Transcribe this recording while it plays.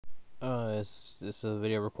Is this a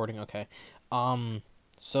video recording? Okay.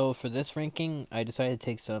 So for this ranking, I decided to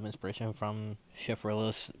take some inspiration from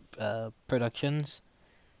Shifrillo's productions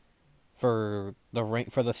for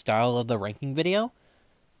the style of the ranking video.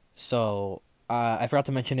 So I forgot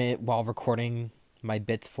to mention it while recording my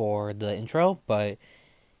bits for the intro, but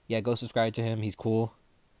yeah, go subscribe to him. He's cool.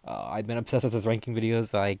 I've been obsessed with his ranking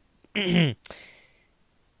videos. Like,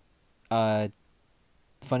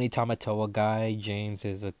 funny Tamatoa guy, James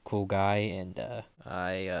is a cool guy, and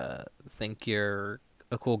I think you're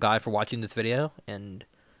a cool guy for watching this video, and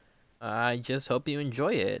I just hope you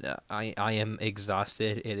enjoy it. I am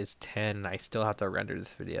exhausted. It is 10, and I still have to render this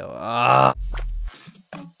video.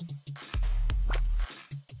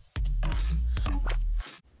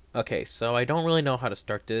 Okay, so I don't really know how to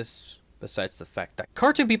start this, besides the fact that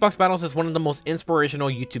Cartoon Beatbox Battles is one of the most inspirational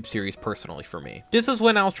YouTube series personally for me. This is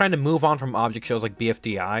when I was trying to move on from object shows like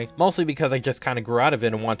BFDI, mostly because I just kind of grew out of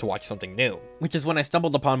it and wanted to watch something new. Which is when I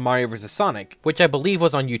stumbled upon Mario vs. Sonic, which I believe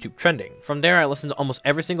was on YouTube trending. From there I listened to almost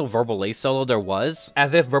every single Verbal Ace solo there was,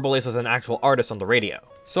 as if Verbal Ace was an actual artist on the radio.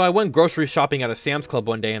 So I went grocery shopping at a Sam's Club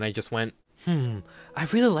one day and I just went, I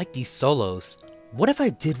really like these solos. What if I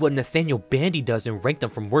did what Nathaniel Bandy does and ranked them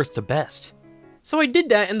from worst to best? So I did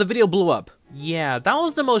that and the video blew up. Yeah, that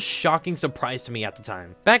was the most shocking surprise to me at the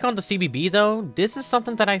time. Back on the CBB though, this is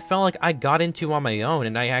something that I felt like I got into on my own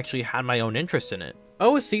and I actually had my own interest in it.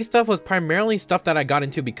 OSC stuff was primarily stuff that I got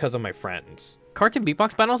into because of my friends. Cartoon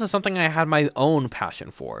Beatbox Battles is something I had my own passion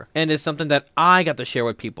for, and is something that I got to share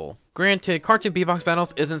with people. Granted, Cartoon Beatbox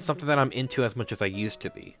Battles isn't something that I'm into as much as I used to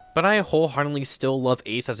be, but I wholeheartedly still love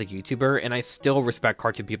Ace as a YouTuber, and I still respect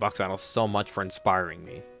Cartoon Beatbox Battles so much for inspiring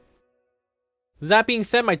me. That being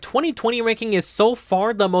said, my 2020 ranking is so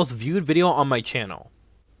far the most viewed video on my channel,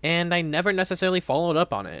 and I never necessarily followed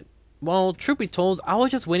up on it. Well, truth be told, I was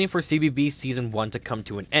just waiting for CBB Season 1 to come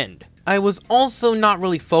to an end. I was also not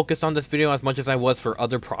really focused on this video as much as I was for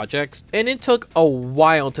other projects, and it took a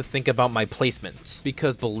while to think about my placements,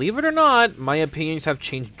 because believe it or not, my opinions have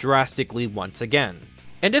changed drastically once again.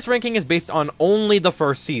 And this ranking is based on only the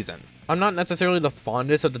first season. I'm not necessarily the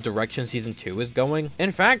fondest of the direction Season 2 is going.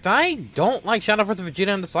 In fact, I don't like Shadow vs.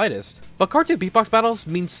 Vegeta in the slightest. But Cartoon Beatbox Battles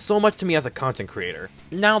means so much to me as a content creator.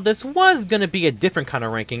 Now, this was gonna be a different kind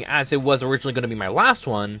of ranking as it was originally gonna be my last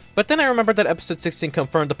one, but then I remembered that episode 16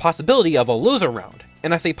 confirmed the possibility of a loser round.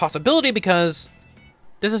 And I say possibility because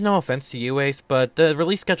this is no offense to you, Ace, but the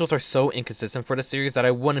release schedules are so inconsistent for the series that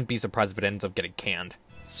I wouldn't be surprised if it ends up getting canned.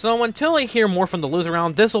 So until I hear more from the loser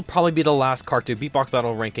round, this will probably be the last Cartoon Beatbox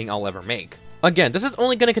Battle ranking I'll ever make. Again, this is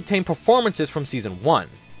only going to contain performances from Season 1.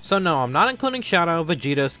 So no, I'm not including Shadow,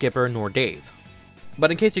 Vegeta, Skipper, nor Dave.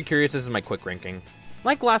 But in case you're curious, this is my quick ranking.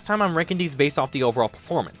 Like last time, I'm ranking these based off the overall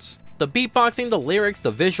performance. The beatboxing, the lyrics,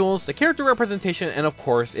 the visuals, the character representation, and of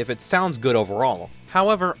course, if it sounds good overall.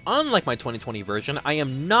 However, unlike my 2020 version, I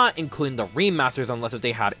am not including the remasters unless if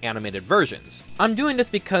they had animated versions. I'm doing this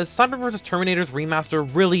because Cyber vs. Terminator's remaster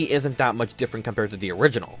really isn't that much different compared to the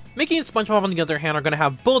original. Mickey and SpongeBob on the other hand are going to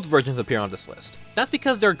have both versions appear on this list. That's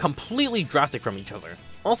because they're completely drastic from each other.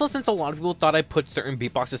 Also, since a lot of people thought I put certain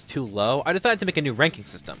beatboxes too low, I decided to make a new ranking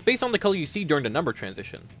system, based on the color you see during the number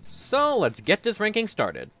transition. So let's get this ranking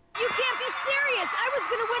started. You can't be serious! I was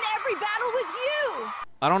gonna win every battle with you!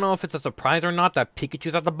 I don't know if it's a surprise or not that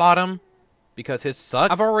Pikachu's at the bottom, because his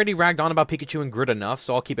sucks. I've already ragged on about Pikachu and Groot enough,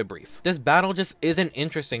 so I'll keep it brief. This battle just isn't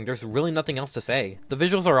interesting, there's really nothing else to say. The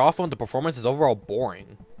visuals are awful and the performance is overall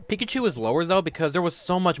boring. Pikachu is lower though because there was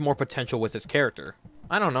so much more potential with his character.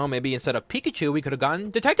 I don't know, maybe instead of Pikachu we could have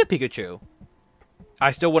gotten Detective Pikachu.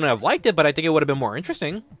 I still wouldn't have liked it, but I think it would have been more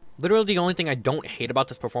interesting. Literally the only thing I don't hate about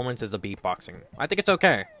this performance is the beatboxing. I think it's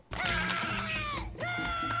okay.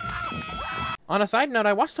 On a side note,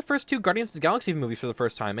 I watched the first two Guardians of the Galaxy movies for the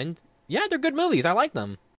first time, and yeah, they're good movies, I like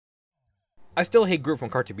them. I still hate Groot from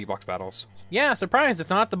Cartoon Beatbox Battles. Yeah, surprise, it's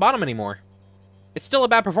not at the bottom anymore. It's still a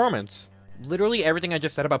bad performance. Literally everything I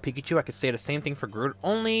just said about Pikachu, I could say the same thing for Groot,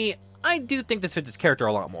 only I do think this fits his character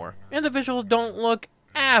a lot more. And the visuals don't look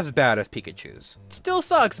as bad as Pikachu's. It still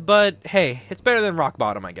sucks, but hey, it's better than rock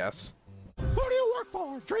bottom, I guess. Who do you work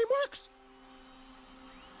for? DreamWorks?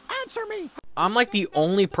 Answer me! I'm like the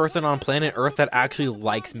only person on planet Earth that actually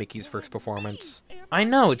likes Mickey's first performance. I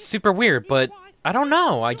know, it's super weird, but I don't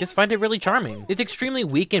know, I just find it really charming. It's extremely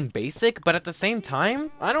weak and basic, but at the same time,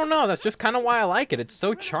 I don't know, that's just kind of why I like it. It's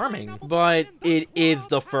so charming. But it is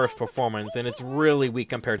the first performance, and it's really weak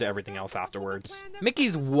compared to everything else afterwards.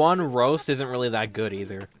 Mickey's one roast isn't really that good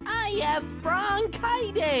either. I have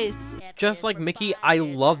bronchitis! Just like Mickey, I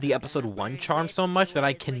love the episode 1 charm so much that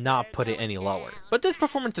I cannot put it any lower. But this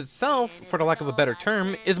performance itself, for the lack of a better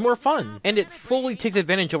term, is more fun, and it fully takes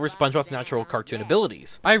advantage over SpongeBob's natural cartoon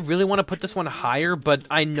abilities. I really want to put this one higher, but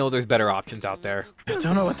I know there's better options out there. I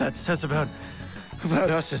don't know what that says about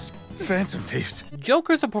us as Phantom Thieves.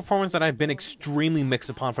 Joker's a performance that I've been extremely mixed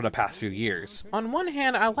upon for the past few years. On one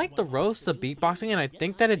hand, I like the roast, the beatboxing, and I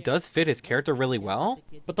think that it does fit his character really well,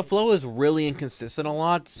 but the flow is really inconsistent a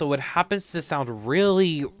lot, so it happens to sound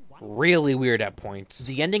really weird at points.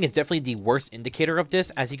 The ending is definitely the worst indicator of this,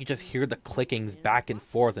 as you can just hear the clickings back and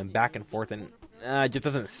forth, and it just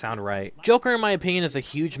doesn't sound right. Joker, in my opinion, is a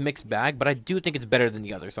huge mixed bag, but I do think it's better than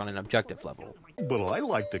the others on an objective level. But I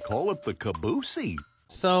like to call it the caboosey.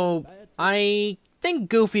 So, I think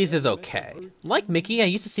Goofy's is okay. Like Mickey, I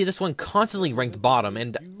used to see this one constantly ranked bottom,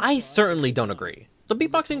 and I certainly don't agree. The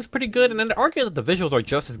beatboxing is pretty good, and I'd argue that the visuals are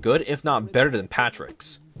just as good, if not better than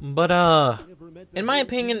Patrick's. But, in my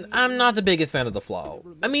opinion, I'm not the biggest fan of the flow.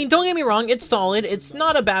 I mean, don't get me wrong, it's solid, it's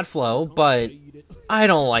not a bad flow, but I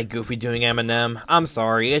don't like Goofy doing Eminem. I'm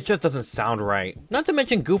sorry, it just doesn't sound right. Not to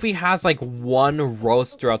mention, Goofy has like one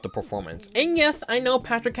roast throughout the performance. And yes, I know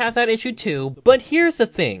Patrick has that issue too, but here's the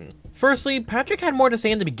thing. Firstly, Patrick had more to say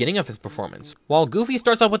in the beginning of his performance, while Goofy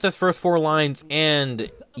starts off with his first 4 lines, and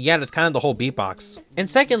yeah, that's kind of the whole beatbox. And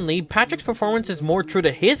secondly, Patrick's performance is more true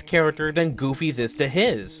to his character than Goofy's is to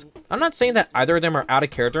his. I'm not saying that either of them are out of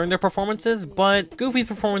character in their performances, but Goofy's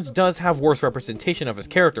performance does have worse representation of his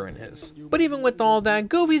character in his. But even with all that,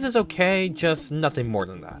 Goofy's is okay, just nothing more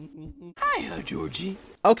than that. Hiya, Georgie.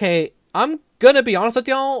 Okay, I'm gonna be honest with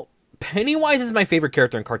y'all, Pennywise is my favorite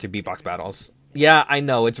character in Cartoon Beatbox Battles. Yeah, I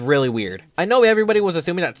know, it's really weird. I know everybody was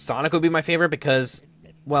assuming that Sonic would be my favorite because,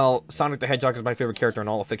 well, Sonic the Hedgehog is my favorite character in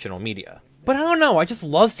all of fictional media. But I don't know, I just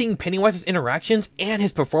love seeing Pennywise's interactions, and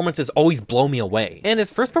his performances always blow me away. And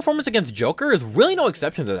his first performance against Joker is really no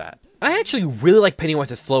exception to that. I actually really like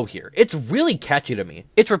Pennywise's flow here. It's really catchy to me.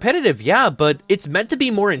 It's repetitive, yeah, but it's meant to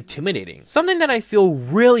be more intimidating. Something that I feel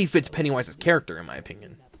really fits Pennywise's character, in my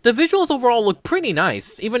opinion. The visuals overall look pretty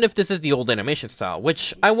nice, even if this is the old animation style,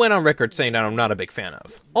 which I went on record saying that I'm not a big fan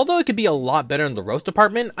of. Although it could be a lot better in the roast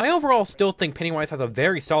department, I overall still think Pennywise has a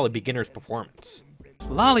very solid beginner's performance.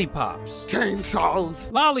 Lollipops.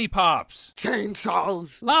 Chainsaws. Lollipops.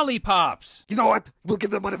 Chainsaws. Lollipops. You know what? We'll give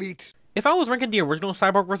them one of each. If I was ranking the original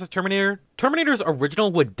Cyborg vs. Terminator, Terminator's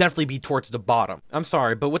original would definitely be towards the bottom. I'm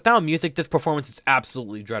sorry, but without music, this performance is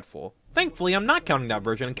absolutely dreadful. Thankfully, I'm not counting that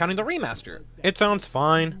version and counting the remaster. It sounds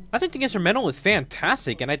fine. I think the instrumental is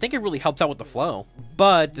fantastic, and I think it really helps out with the flow.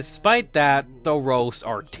 But despite that, the roasts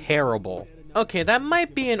are terrible. Okay, that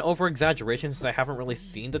might be an over-exaggeration since I haven't really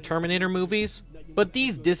seen the Terminator movies, but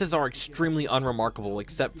these disses are extremely unremarkable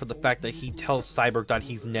except for the fact that he tells Cyborg that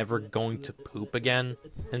he's never going to poop again,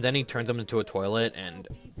 and then he turns him into a toilet, and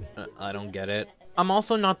I don't get it. I'm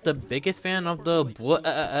also not the biggest fan of the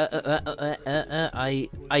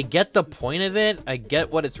I get the point of it, I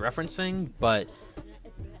get what it's referencing, but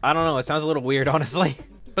I don't know, it sounds a little weird, honestly.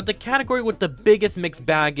 But the category with the biggest mixed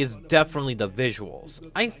bag is definitely the visuals.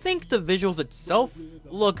 I think the visuals itself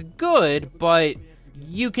look good, but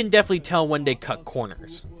you can definitely tell when they cut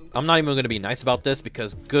corners. I'm not even going to be nice about this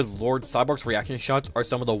because, good lord, Cyborg's reaction shots are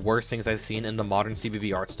some of the worst things I've seen in the modern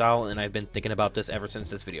CBB art style, and I've been thinking about this ever since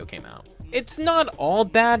this video came out. It's not all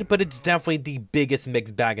bad, but it's definitely the biggest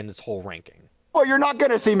mixed bag in this whole ranking. Oh, you're not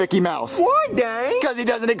gonna see Mickey Mouse. Why, Dang? Because he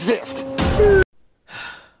doesn't exist.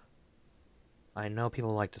 I know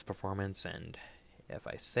people like this performance, and if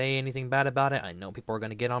I say anything bad about it, I know people are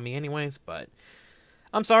going to get on me anyways, but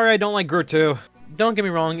I'm sorry I don't like Groot too. Don't get me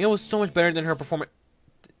wrong, it was so much better than her performance.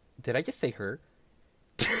 Did I just say her?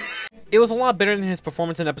 It was a lot better than his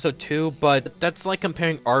performance in episode 2, but that's like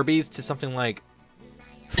comparing Arby's to something like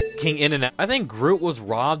King In-N-Out. I think Groot was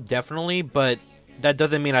robbed, definitely, but that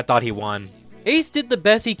doesn't mean I thought he won. Ace did the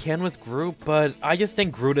best he can with Groot, but I just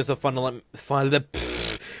think Groot is a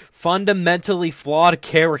fundamentally flawed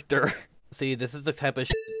character. See, this is the type of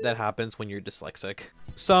shit that happens when you're dyslexic.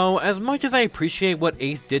 So, as much as I appreciate what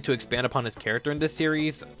Ace did to expand upon his character in this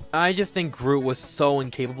series, I just think Groot was so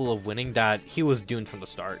incapable of winning that he was doomed from the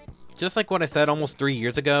start. Just like what I said almost 3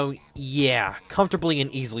 years ago, yeah, comfortably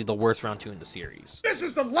and easily the worst round 2 in the series. This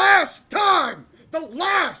is the last time! The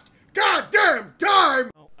last goddamn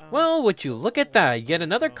time! Well, would you look at that, yet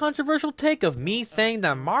another controversial take of me saying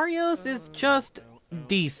that Mario's is just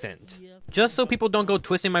decent. Just so people don't go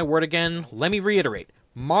twisting my word again, let me reiterate.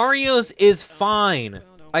 Mario's is fine.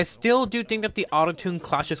 I still do think that the autotune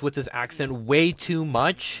clashes with his accent way too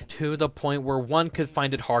much, to the point where one could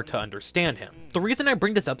find it hard to understand him. The reason I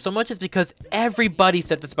bring this up so much is because everybody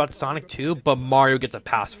said this about Sonic 2, but Mario gets a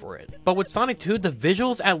pass for it. But with Sonic 2, the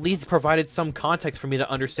visuals at least provided some context for me to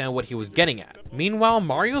understand what he was getting at. Meanwhile,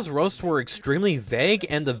 Mario's roasts were extremely vague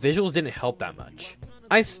and the visuals didn't help that much.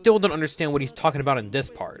 I still don't understand what he's talking about in this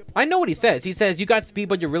part. I know what he says. He says, you got speed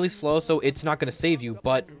but you're really slow, so it's not gonna save you,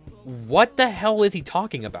 but what the hell is he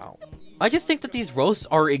talking about? I just think that these roasts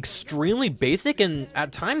are extremely basic and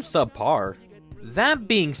at times subpar. That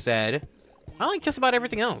being said, I like just about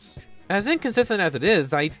everything else. As inconsistent as it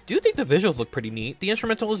is, I do think the visuals look pretty neat, the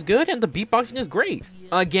instrumental is good, and the beatboxing is great.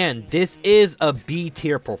 Again, this is a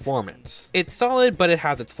B-tier performance. It's solid, but it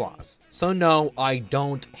has its flaws. So no, I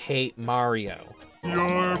don't hate Mario.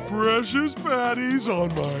 Your precious patties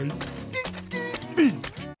on my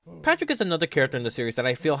feet. Patrick is another character in the series that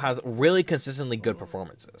I feel has really consistently good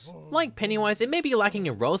performances. Like Pennywise, it may be lacking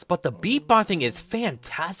in roast, but the beatboxing is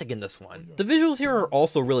fantastic in this one. The visuals here are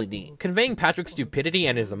also really neat, conveying Patrick's stupidity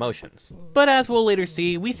and his emotions. But as we'll later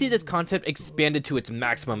see, we see this concept expanded to its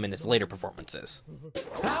maximum in his later performances.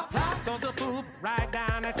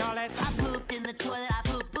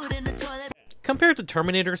 Compared to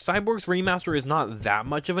Terminator, Cyborg's remaster is not that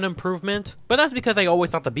much of an improvement, but that's because I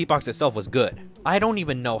always thought the beatbox itself was good. I don't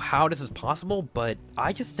even know how this is possible, but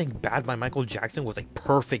I just think Bad by Michael Jackson was a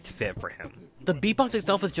perfect fit for him. The beatbox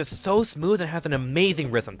itself is just so smooth and has an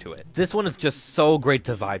amazing rhythm to it. This one is just so great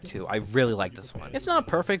to vibe to. I really like this one. It's not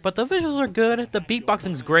perfect, but the visuals are good, the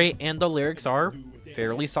beatboxing's great, and the lyrics are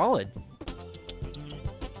fairly solid.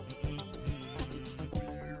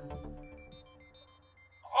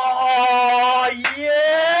 Oh,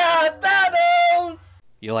 yeah, Thanos!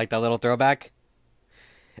 You like that little throwback?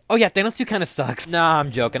 Oh yeah, Thanos 2 kinda sucks. Nah, I'm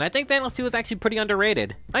joking. I think Thanos 2 is actually pretty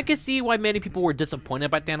underrated. I can see why many people were disappointed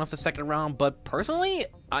by Thanos' second round, but personally,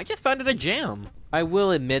 I just found it a jam. I will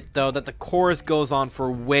admit though that the chorus goes on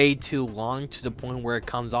for way too long to the point where it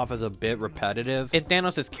comes off as a bit repetitive, and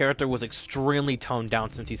Thanos' character was extremely toned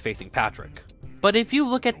down since he's facing Patrick. But if you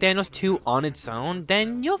look at Thanos 2 on its own,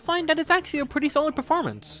 then you'll find that it's actually a pretty solid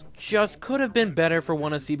performance. Just could have been better for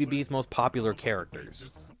one of CBB's most popular characters.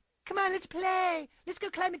 Come on, let's play. Let's go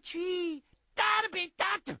climb a tree.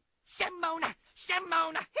 Doctor. Simona.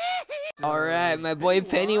 Alright, my boy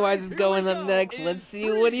Pennywise is going up next. Let's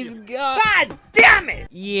see what he's got. God damn it!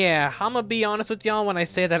 Yeah, I'ma be honest with y'all when I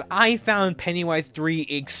say that I found Pennywise 3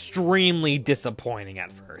 extremely disappointing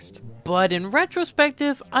at first. But in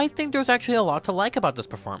retrospective, I think there's actually a lot to like about this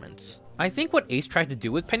performance. I think what Ace tried to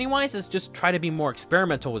do with Pennywise is just try to be more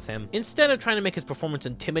experimental with him. Instead of trying to make his performance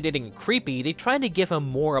intimidating and creepy, they tried to give him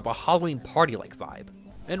more of a Halloween party-like vibe.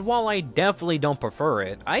 And while I definitely don't prefer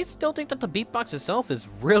it, I still think that the beatbox itself is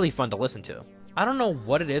really fun to listen to. I don't know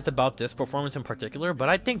what it is about this performance in particular, but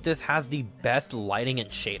I think this has the best lighting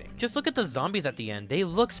and shading. Just look at the zombies at the end, they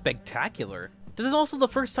look spectacular. This is also the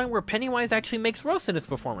first time where Pennywise actually makes roast in his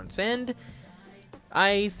performance, and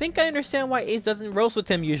I think I understand why Ace doesn't roast with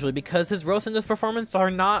him usually, because his roasts in this performance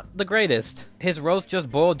are not the greatest. His roast just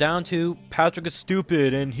boiled down to, Patrick is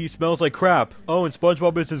stupid and he smells like crap. Oh, and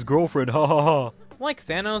SpongeBob is his girlfriend, ha ha ha. Like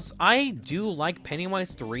Thanos, I do like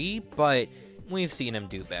Pennywise 3, but we've seen him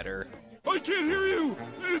do better. I can't hear you.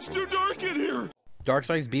 It's too dark in here.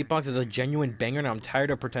 Darkseid's beatbox is a genuine banger and I'm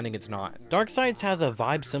tired of pretending it's not. Darkseid's has a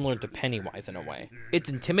vibe similar to Pennywise in a way. It's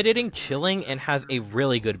intimidating, chilling, and has a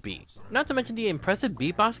really good beat. Not to mention the impressive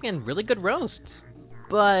beatboxing and really good roasts.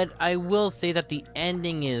 But I will say that the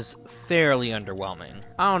ending is fairly underwhelming.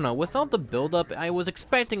 I don't know, with all the build-up, I was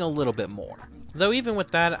expecting a little bit more. Though even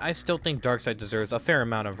with that, I still think Darkseid deserves a fair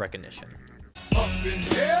amount of recognition. Up in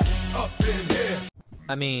here.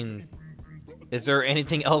 I mean, is there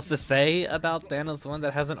anything else to say about Thanos 1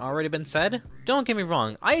 that hasn't already been said? Don't get me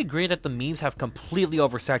wrong, I agree that the memes have completely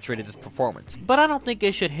oversaturated this performance, but I don't think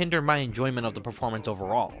it should hinder my enjoyment of the performance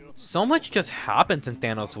overall. So much just happens in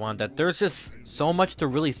Thanos 1 that there's just so much to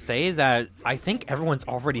really say that I think everyone's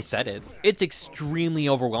already said it. It's extremely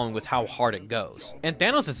overwhelming with how hard it goes. And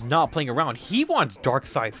Thanos is not playing around, he wants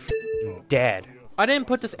Darkseid dead. I didn't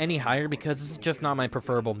put this any higher because this is just not my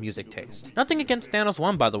preferable music taste. Nothing against Thanos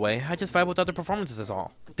 1 by the way, I just vibe with other performances is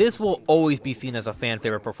all. This will always be seen as a fan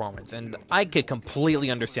favorite performance, and I could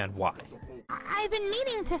completely understand why. I've been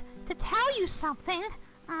meaning to tell you something.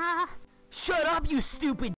 Shut up, you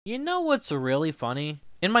stupid. You know what's really funny?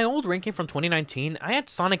 In my old ranking from 2019, I had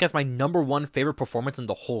Sonic as my #1 favorite performance in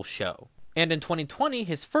the whole show. And in 2020,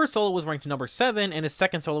 his first solo was ranked number 7, and his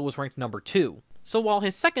second solo was ranked number 2. So while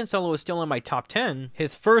his second solo is still in my top 10,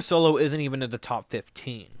 his first solo isn't even in the top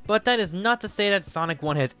 15. But that is not to say that Sonic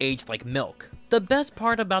 1 has aged like milk. The best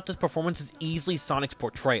part about this performance is easily Sonic's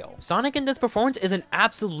portrayal. Sonic in this performance is an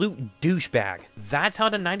absolute douchebag. That's how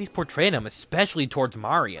the 90s portrayed him, especially towards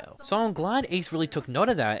Mario. So I'm glad Ace really took note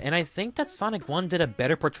of that, and I think that Sonic 1 did a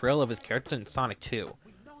better portrayal of his character than Sonic 2.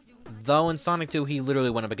 Though in Sonic 2, he literally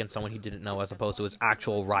went up against someone he didn't know as opposed to his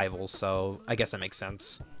actual rivals, so I guess that makes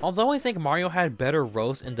sense. Although I think Mario had better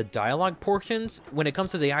roasts in the dialogue portions, when it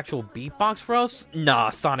comes to the actual beatbox roasts, nah,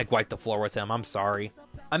 Sonic wiped the floor with him, I'm sorry.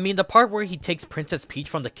 I mean, the part where he takes Princess Peach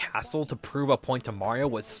from the castle to prove a point to Mario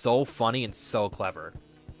was so funny and so clever.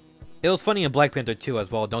 It was funny in Black Panther 2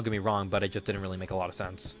 as well, don't get me wrong, but it just didn't really make a lot of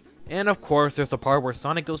sense. And of course, there's the part where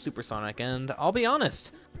Sonic goes supersonic, and I'll be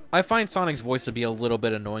honest, I find Sonic's voice to be a little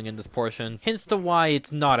bit annoying in this portion, hence to why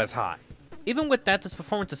it's not as high. Even with that, this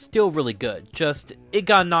performance is still really good, just it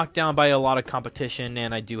got knocked down by a lot of competition,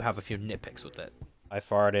 and I do have a few nitpicks with it. I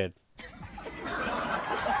farted.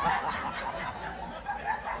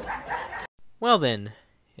 Well then,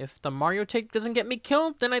 if the Mario take doesn't get me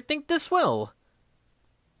killed, then I think this will.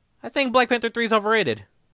 I think Black Panther 3 is overrated.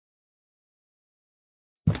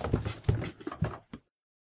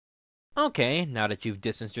 Okay, now that you've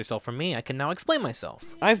distanced yourself from me, I can now explain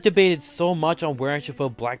myself. I've debated so much on where I should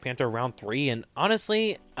vote Black Panther round 3, and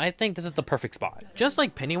honestly, I think this is the perfect spot. Just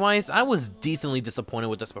like Pennywise, I was decently disappointed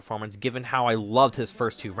with this performance given how I loved his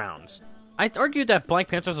first 2 rounds. I'd argue that Black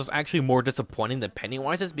Panther's was actually more disappointing than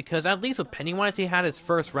Pennywise's because at least with Pennywise he had his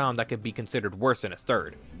first round that could be considered worse than his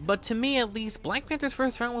third. But to me at least, Black Panther's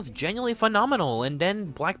first round was genuinely phenomenal, and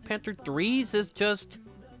then Black Panther 3's is just...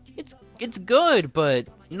 It's good, but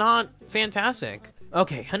not fantastic.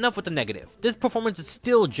 Okay, enough with the negative. This performance is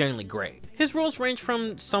still genuinely great. His roles range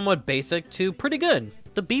from somewhat basic to pretty good.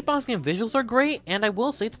 The beatboxing and visuals are great, and I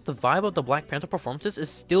will say that the vibe of the Black Panther performances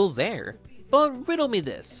is still there. But riddle me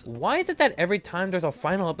this, why is it that every time there's a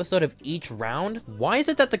final episode of each round, why is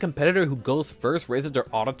it that the competitor who goes first raises their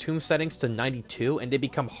auto-tune settings to 92 and they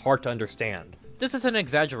become hard to understand? This is an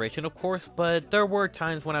exaggeration of course, but there were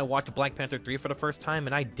times when I watched Black Panther 3 for the first time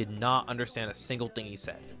and I did not understand a single thing he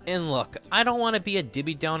said. And look, I don't want to be a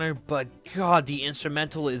Debbie Downer, but god, the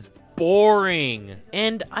instrumental is boring.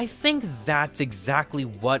 And I think that's exactly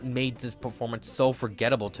what made this performance so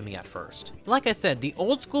forgettable to me at first. Like I said, the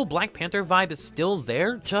old school Black Panther vibe is still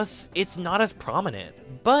there, just it's not as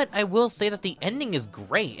prominent. But I will say that the ending is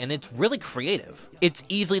great and it's really creative. It's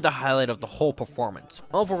easily the highlight of the whole performance.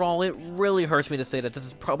 Overall, it really hurts me to say that this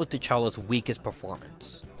is probably T'Challa's weakest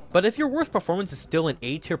performance. But if your worst performance is still an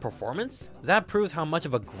A-tier performance, that proves how much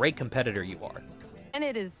of a great competitor you are. And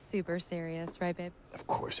it is super serious, right, babe? Of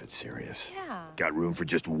course it's serious. Yeah. Got room for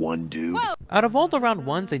just one dude? Whoa. Out of all the round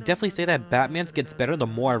ones, I definitely say that Batman's gets better the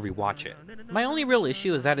more I rewatch it. My only real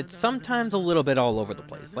issue is that it's sometimes a little bit all over the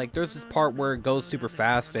place. Like, there's this part where it goes super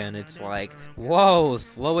fast and it's like, whoa,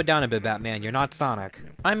 slow it down a bit, Batman, you're not Sonic.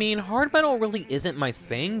 I mean, hard battle really isn't my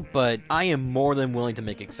thing, but I am more than willing to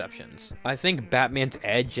make exceptions. I think Batman's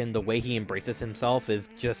edge and the way he embraces himself is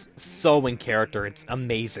just so in character, it's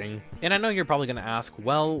amazing. And I know you're probably gonna ask,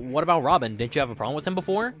 well, what about Robin? Didn't you have a problem with him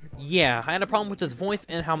before? Yeah, I had a problem with his voice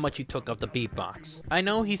and how much he took up the beatbox. I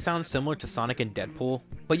know he sounds similar to Sonic and Deadpool,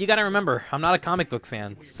 but you gotta remember, I'm not a comic book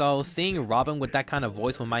fan, so seeing Robin with that kind of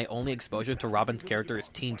voice when my only exposure to Robin's character is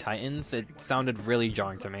Teen Titans, it sounded really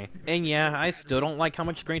jarring to me. And yeah, I still don't like how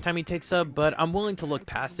much screen time he takes up, but I'm willing to look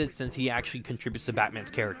past it since he actually contributes to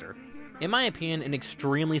Batman's character. In my opinion, an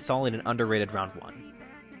extremely solid and underrated round 1.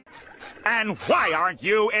 And why aren't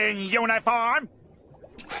you in uniform?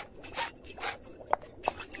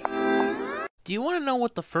 Do you want to know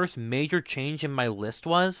what the first major change in my list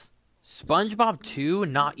was? SpongeBob 2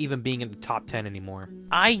 not even being in the top 10 anymore.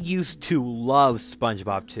 I used to love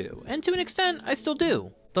SpongeBob 2, and to an extent, I still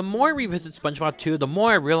do. The more I revisit SpongeBob 2, the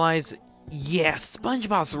more I realize, yeah,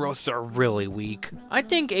 SpongeBob's roasts are really weak. I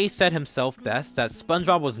think Ace said himself best that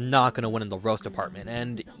SpongeBob was not going to win in the roast department,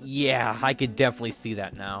 and yeah, I could definitely see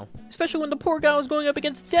that now. Especially when the poor guy was going up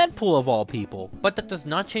against Deadpool of all people. But that does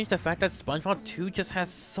not change the fact that SpongeBob 2 just has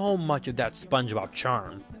so much of that SpongeBob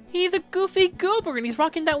charm. He's a goofy goober and he's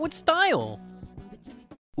rocking that with style.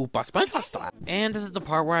 Oopa SpongeBob style. And this is the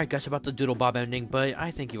part where I gush about the Doodle Bob ending, but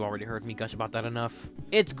I think you've already heard me gush about that enough.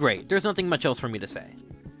 It's great, there's nothing much else for me to say.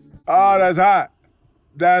 Oh, that's hot.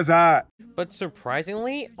 That's hot. But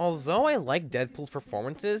surprisingly, although I like Deadpool's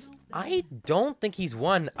performances, I don't think he's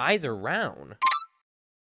won either round.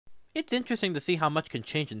 It's interesting to see how much can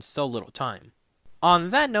change in so little time.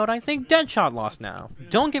 On that note, I think Deadshot lost now.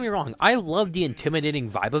 Don't get me wrong, I love the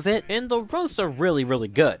intimidating vibe of it, and the roasts are really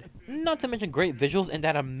good. Not to mention great visuals and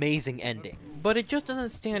that amazing ending. But it just doesn't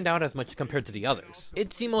stand out as much compared to the others.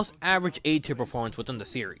 It's the most average A-tier performance within the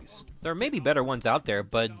series. There may be better ones out there,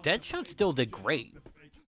 but Deadshot still did great.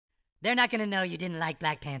 They're not gonna know you didn't like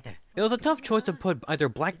Black Panther. It was a tough choice to put either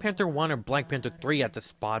Black Panther 1 or Black Panther 3 at the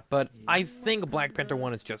spot, but I think Black Panther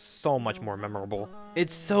 1 is just so much more memorable.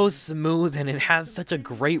 It's so smooth and it has such a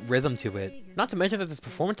great rhythm to it. Not to mention that this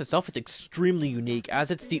performance itself is extremely unique, as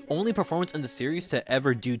it's the only performance in the series to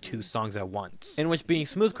ever do 2 songs at once. In which being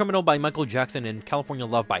Smooth Criminal by Michael Jackson and California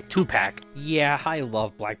Love by Tupac. Yeah, I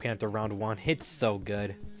love Black Panther Round 1, it's so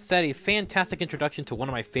good. Set a fantastic introduction to one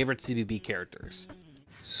of my favorite CBB characters.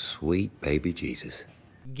 Sweet baby Jesus.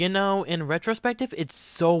 You know, in retrospective, it's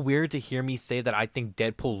so weird to hear me say that I think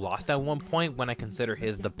Deadpool lost at one point when I consider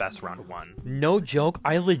his the best Round 1. No joke,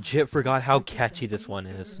 I legit forgot how catchy this one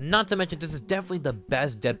is. Not to mention, this is definitely the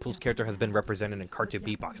best Deadpool's character has been represented in Cartoon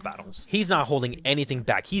Beatbox Battles. He's not holding anything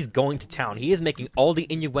back, he's going to town. He is making all the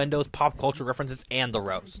innuendos, pop culture references, and the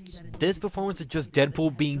roasts. This performance is just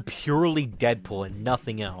Deadpool being purely Deadpool and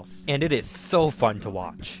nothing else. And it is so fun to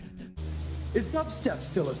watch. Is dubstep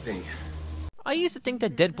still a thing? I used to think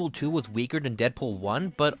that Deadpool 2 was weaker than Deadpool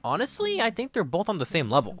 1, but honestly, I think they're both on the same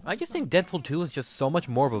level. I just think Deadpool 2 is just so much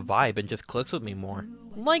more of a vibe and just clicks with me more.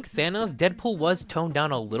 Like Thanos, Deadpool was toned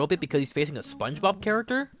down a little bit because he's facing a SpongeBob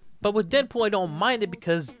character, but with Deadpool I don't mind it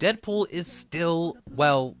because Deadpool is still,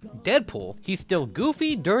 well, Deadpool. He's still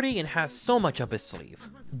goofy, dirty, and has so much up his sleeve.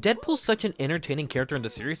 Deadpool's such an entertaining character in the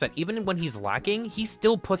series that even when he's lacking, he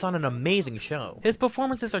still puts on an amazing show. His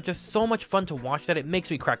performances are just so much fun to watch that it makes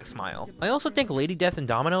me crack a smile. I also think Lady Death and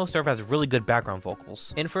Domino serve as really good background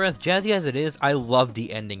vocals. And for as jazzy as it is, I love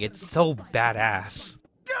the ending. It's so badass.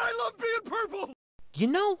 I love being purple! You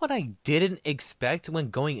know what I didn't expect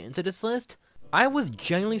when going into this list? I was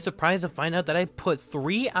genuinely surprised to find out that I put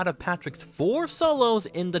 3 out of Patrick's 4 solos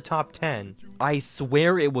in the top 10. I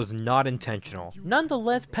swear it was not intentional.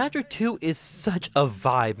 Nonetheless, Patrick 2 is such a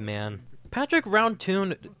vibe, man. Patrick Round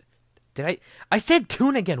Tune... I said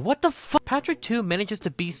tune again, what the fuck? Patrick 2 manages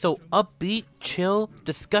to be so upbeat, chill,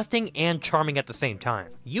 disgusting, and charming at the same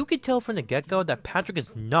time. You could tell from the get-go that Patrick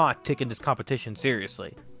is not taking this competition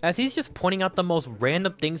seriously, as he's just pointing out the most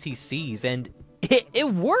random things he sees, and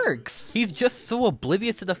it works! He's just so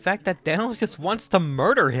oblivious to the fact that Thanos just wants to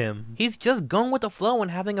murder him. He's just going with the flow and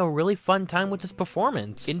having a really fun time with his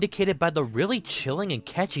performance, indicated by the really chilling and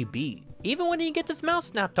catchy beat. Even when he gets his mouth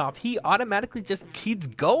snapped off, he automatically just keeps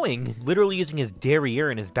going, literally using his derriere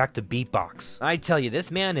and his back to beatbox. I tell you, this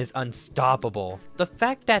man is unstoppable. The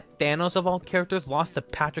fact that Thanos of all characters lost to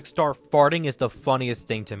Patrick Star farting is the funniest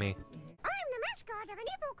thing to me.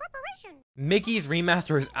 Mickey's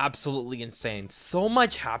remaster is absolutely insane. So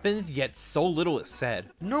much happens, yet so little is said.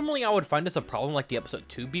 Normally I would find this a problem like the episode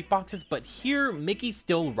 2 beatboxes, but here Mickey's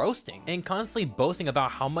still roasting and constantly boasting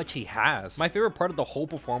about how much he has. My favorite part of the whole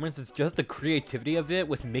performance is just the creativity of it,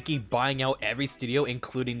 with Mickey buying out every studio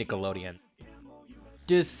including Nickelodeon.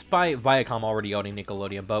 Despite Viacom already owning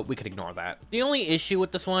Nickelodeon, but we could ignore that. The only issue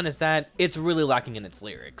with this one is that it's really lacking in its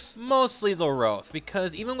lyrics. Mostly the roast,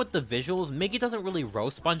 because even with the visuals, Mickey doesn't really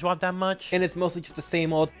roast SpongeBob that much, and it's mostly just the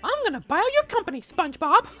same old, "I'm gonna buy out your company,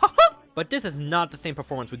 SpongeBob, haha." But this is not the same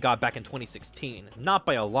performance we got back in 2016, not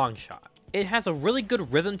by a long shot. It has a really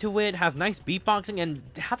good rhythm to it, has nice beatboxing, and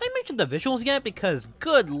have I mentioned the visuals yet? Because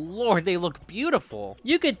good lord, they look beautiful.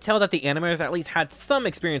 You could tell that the animators at least had some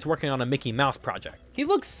experience working on a Mickey Mouse project. He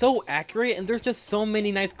looks so accurate, and there's just so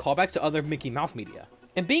many nice callbacks to other Mickey Mouse media.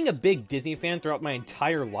 And being a big Disney fan throughout my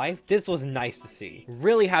entire life, this was nice to see.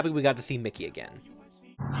 Really happy we got to see Mickey again.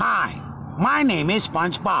 Hi, my name is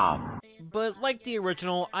SpongeBob. But like the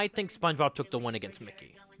original, I think SpongeBob took the win against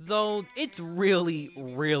Mickey. Though, it's really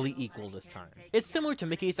equal this time. It's similar to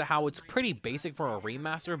Mickey's to how it's pretty basic for a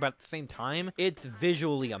remaster, but at the same time, it's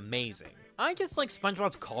visually amazing. I just like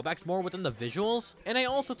SpongeBob's callbacks more within the visuals, and I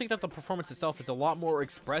also think that the performance itself is a lot more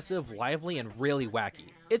expressive, lively, and really wacky.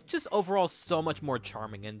 It's just overall so much more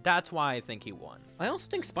charming, and that's why I think he won. I also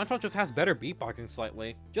think SpongeBob just has better beatboxing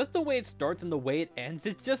slightly. Just the way it starts and the way it ends,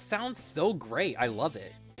 it just sounds so great. I love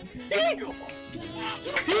it.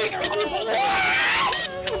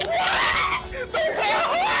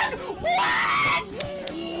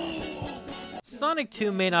 Sonic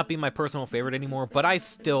 2 may not be my personal favorite anymore, but I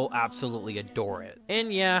still absolutely adore it.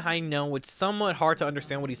 And yeah, I know it's somewhat hard to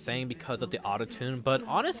understand what he's saying because of the autotune, but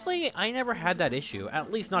honestly, I never had that issue,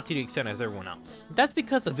 at least not to the extent as everyone else. That's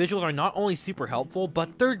because the visuals are not only super helpful,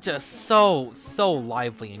 but they're just so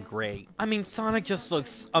lively and great. I mean, Sonic just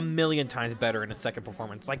looks a million times better in his second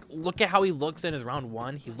performance. Like, look at how he looks in his round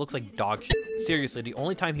 1, he looks like dog shit. Seriously, the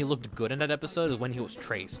only time he looked good in that episode is when he was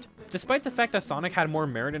traced. Despite the fact that Sonic had more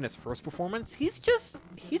merit in his first performance, he's just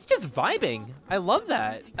vibing. I love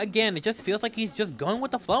that. Again, it just feels like he's just going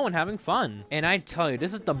with the flow and having fun. And I tell you,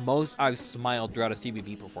 this is the most I've smiled throughout a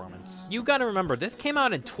CBB performance. You gotta remember, this came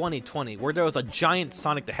out in 2020, where there was a giant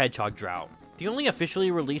Sonic the Hedgehog drought. The only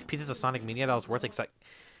officially released pieces of Sonic media that was worth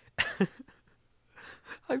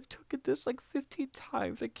I've taken this like 15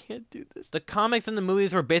 times. I can't do this. The comics and the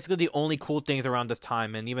movies were basically the only cool things around this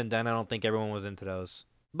time, and even then I don't think everyone was into those.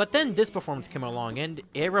 But then this performance came along, and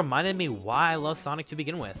it reminded me why I love Sonic to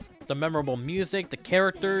begin with. The memorable music, the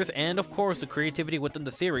characters, and of course the creativity within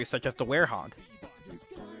the series, such as the Werehog.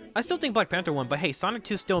 I still think Black Panther won, but hey, Sonic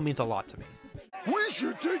 2 still means a lot to me. We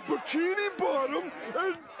should take Bikini Bottom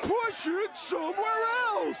and push it somewhere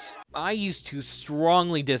else! I used to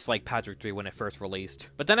strongly dislike Patrick 3 when it first released,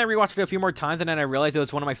 but then I rewatched it a few more times and then I realized it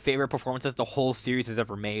was one of my favorite performances the whole series has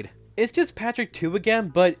ever made. It's just Patrick 2 again,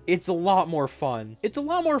 but it's a lot more fun. It's a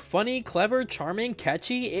lot more funny, clever, charming,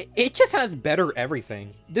 catchy. It just has better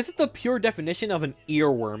everything. This is the pure definition of an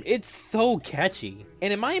earworm. It's so catchy.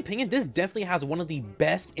 And in my opinion, this definitely has one of the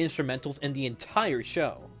best instrumentals in the entire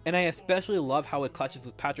show. And I especially love how it clutches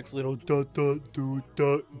with Patrick's little da da do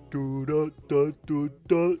da do da da do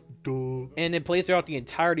da do. And it plays throughout the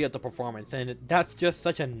entirety of the performance, and that's just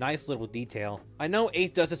such a nice little detail. I know Ace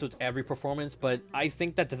does this with every performance, but I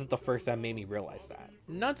think that this is the first that made me realize that.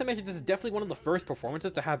 Not to mention, this is definitely one of the first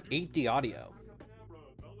performances to have 8D audio.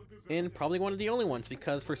 And probably one of the only ones,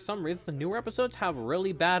 because for some reason the newer episodes have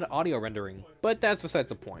really bad audio rendering. But that's besides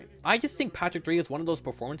the point. I just think Patrick 3 is one of those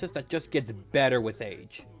performances that just gets better with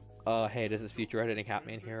age. Hey, this is future editing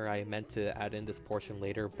Hatman here. I meant to add in this portion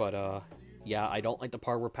later, but yeah, I don't like the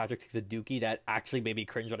part where Patrick takes a dookie. That actually made me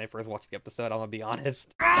cringe when I first watched the episode, I'm gonna be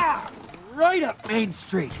honest. Ah! Right up Main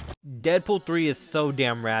Street! Deadpool 3 is so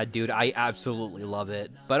damn rad, dude. I absolutely love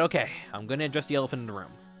it. But okay, I'm gonna address the elephant in the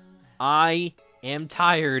room. I am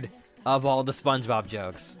tired of all the SpongeBob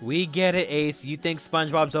jokes. We get it, Ace, you think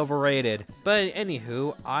SpongeBob's overrated. But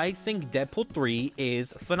anywho, I think Deadpool 3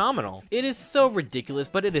 is phenomenal. It is so ridiculous,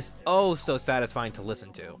 but it is oh so satisfying to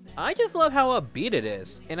listen to. I just love how upbeat it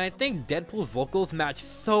is, and I think Deadpool's vocals match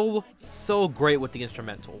so great with the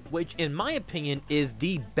instrumental, which in my opinion is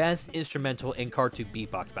the best instrumental in Cartoon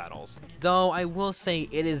Beatbox Battles. Though I will say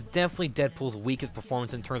it is definitely Deadpool's weakest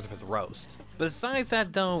performance in terms of his roast. Besides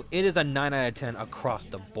that though, it is a 9 out of 10 across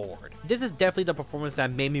the board. This is definitely the performance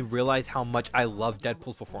that made me realize how much I love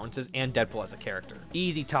Deadpool's performances and Deadpool as a character.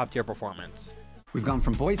 Easy top tier performance. We've gone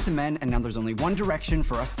from boys to men, and now there's only one direction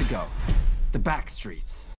for us to go. The back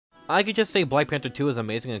streets. I could just say Black Panther 2 is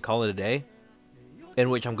amazing and call it a day,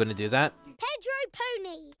 in which I'm going to do that. Pedro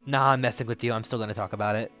Pony! Nah, I'm messing with you, I'm still gonna talk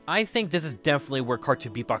about it. I think this is definitely where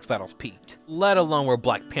Cartoon Beatbox Battles peaked, let alone where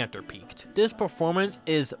Black Panther peaked. This performance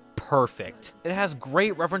is perfect. It has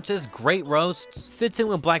great references, great roasts, fits in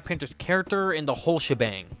with Black Panther's character and the whole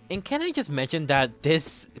shebang. And can I just mention that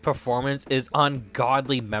this performance is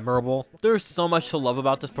ungodly memorable? There's so much to love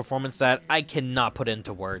about this performance that I cannot put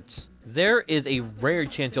into words. There is a rare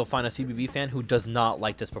chance you'll find a CBB fan who does not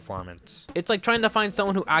like this performance. It's like trying to find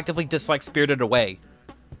someone who actively dislikes Spirited Away.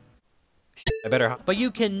 But you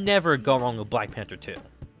can never go wrong with Black Panther 2.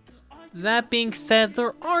 That being said,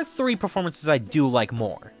 there are 3 performances I do like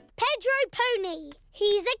more. Pedro Pony!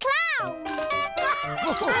 He's a clown!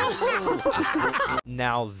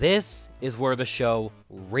 Now this is where the show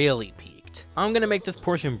really peaked. I'm gonna make this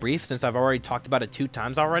portion brief since I've already talked about it 2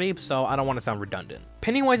 times already, so I don't want to sound redundant.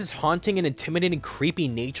 Pennywise's haunting and intimidating creepy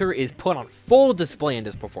nature is put on full display in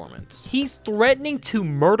this performance. He's threatening to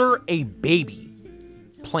murder a baby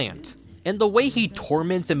plant. And the way he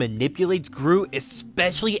torments and manipulates Gru,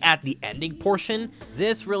 especially at the ending portion,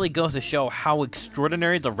 this really goes to show how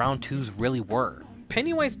extraordinary the round 2s really were.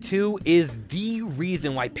 Pennywise 2 is the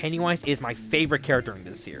reason why Pennywise is my favorite character in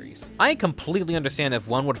this series. I completely understand if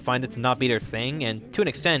one would find it to not be their thing, and to an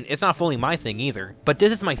extent, it's not fully my thing either. But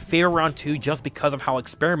this is my favorite round 2 just because of how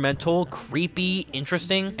experimental, creepy,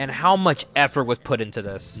 interesting, and how much effort was put into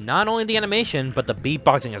this. Not only the animation, but the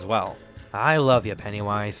beatboxing as well. I love you,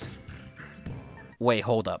 Pennywise. Wait,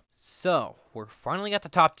 hold up. So, we're finally at the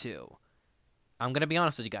top 2. I'm gonna be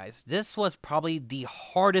honest with you guys, this was probably the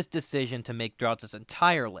hardest decision to make throughout this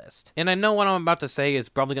entire list. And I know what I'm about to say is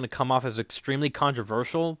probably gonna come off as extremely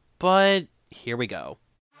controversial, but here we go.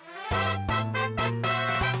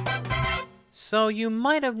 So you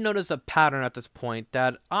might have noticed a pattern at this point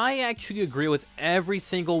that I actually agree with every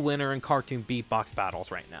single winner in Cartoon Beatbox Battles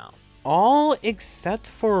right now. All except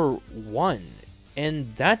for one.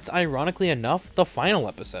 And that's, ironically enough, the final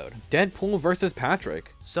episode. Deadpool versus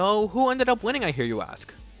Patrick. So, who ended up winning, I hear you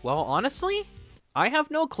ask? Well, honestly, I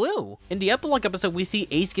have no clue. In the epilogue episode, we see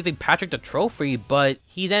Ace giving Patrick the trophy, but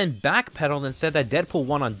he then backpedaled and said that Deadpool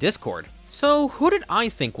won on Discord. So, who did I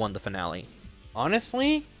think won the finale?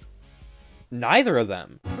 Honestly, neither of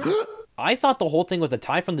them. I thought the whole thing was a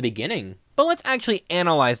tie from the beginning. But let's actually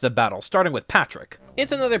analyze the battle, starting with Patrick.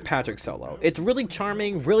 It's another Patrick solo. It's really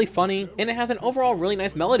charming, really funny, and it has an overall really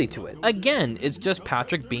nice melody to it. Again, it's just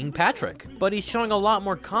Patrick being Patrick. But he's showing a lot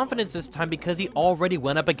more confidence this time because he already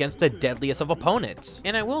went up against the deadliest of opponents.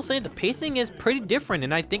 And I will say the pacing is pretty different,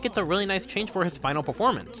 and I think it's a really nice change for his final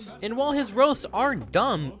performance. And while his roasts are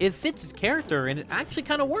dumb, it fits his character and it actually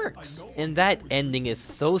kind of works. And that ending is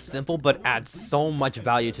so simple but adds so much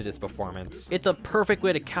value to this performance. It's a perfect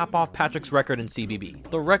way to cap off Patrick's record in CBB,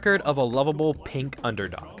 the record of a lovable pink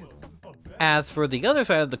underdog. As for the other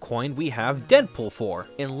side of the coin, we have Deadpool 4.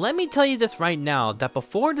 And let me tell you this right now, that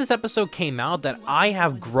before this episode came out, that I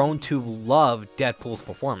have grown to love Deadpool's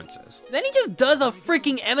performances. Then he just does a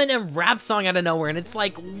freaking Eminem rap song out of nowhere, and it's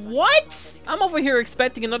like, what? I'm over here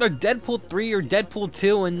expecting another Deadpool 3 or Deadpool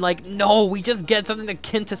 2, and like, no, we just get something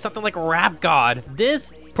akin to something like Rap God.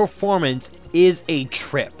 This performance is a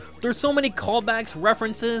trip. There's so many callbacks,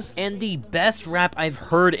 references, and the best rap I've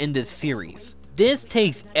heard in this series. This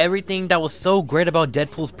takes everything that was so great about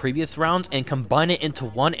Deadpool's previous rounds and combine it into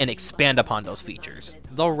one and expand upon those features.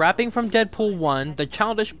 The rapping from Deadpool 1, the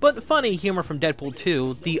childish but funny humor from Deadpool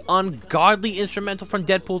 2, the ungodly instrumental from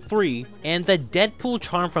Deadpool 3, and the Deadpool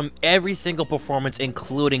charm from every single performance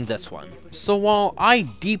including this one. So while I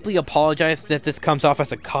deeply apologize that this comes off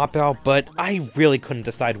as a cop-out, but I really couldn't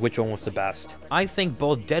decide which one was the best. I think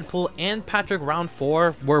both Deadpool and Patrick Round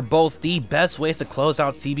 4 were both the best ways to close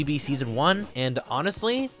out CBB Season 1, and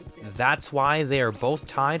honestly, that's why they are both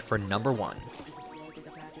tied for number 1.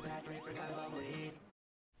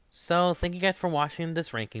 So, thank you guys for watching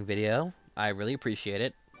this ranking video. I really appreciate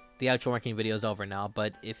it. The actual ranking video is over now,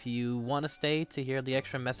 but if you want to stay to hear the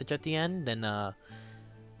extra message at the end, then that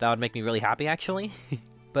would make me really happy, actually.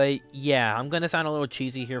 But yeah, I'm going to sound a little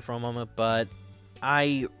cheesy here for a moment, but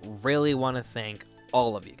I really want to thank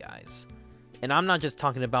all of you guys. And I'm not just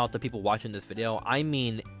talking about the people watching this video, I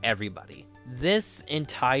mean everybody. This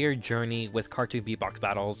entire journey with Cartoon Beatbox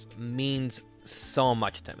Battles means so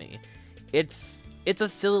much to me. It's a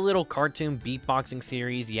silly little cartoon beatboxing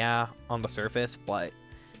series, yeah, on the surface, but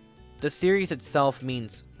the series itself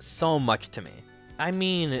means so much to me. I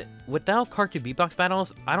mean, without Cartoon Beatbox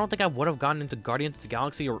Battles, I don't think I would have gotten into Guardians of the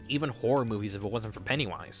Galaxy or even horror movies if it wasn't for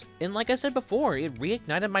Pennywise. And like I said before, it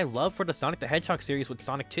reignited my love for the Sonic the Hedgehog series with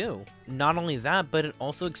Sonic 2. Not only that, but it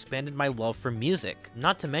also expanded my love for music.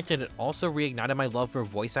 Not to mention, it also reignited my love for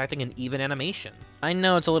voice acting and even animation. I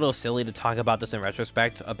know it's a little silly to talk about this in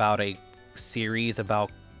retrospect, about a series about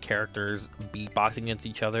characters beatboxing against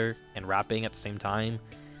each other and rapping at the same time,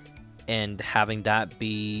 and having that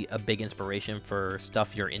be a big inspiration for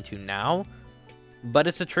stuff you're into now, but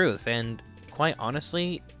it's the truth. And quite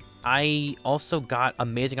honestly, I also got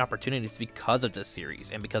amazing opportunities because of this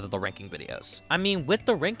series and because of the ranking videos. I mean, with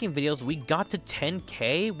the ranking videos, we got to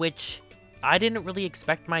 10K, which I didn't really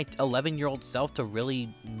expect my 11-year-old self to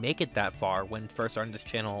really make it that far when first starting this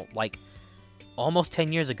channel, like almost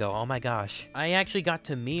 10 years ago. Oh my gosh. I actually got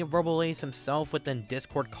to meet Verbal Ace himself within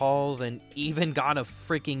Discord calls, and even got a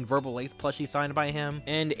freaking Verbal Ace plushie signed by him.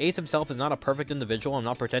 And Ace himself is not a perfect individual, I'm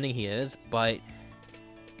not pretending he is, but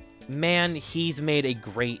man, he's made a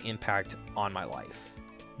great impact on my life.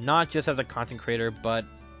 Not just as a content creator, but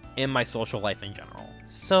in my social life in general.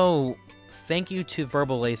 So thank you to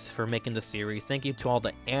Verbal Ace for making the series. Thank you to all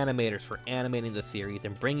the animators for animating the series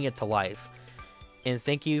and bringing it to life. And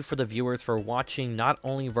thank you for the viewers for watching not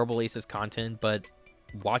only Verbal Ace's content, but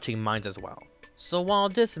watching mine as well. So while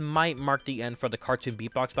this might mark the end for the Cartoon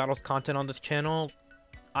Beatbox Battles content on this channel,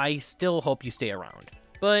 I still hope you stay around.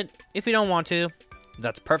 But if you don't want to,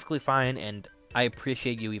 that's perfectly fine, and I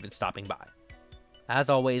appreciate you even stopping by. As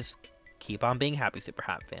always, keep on being happy, Super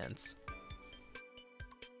Hat fans.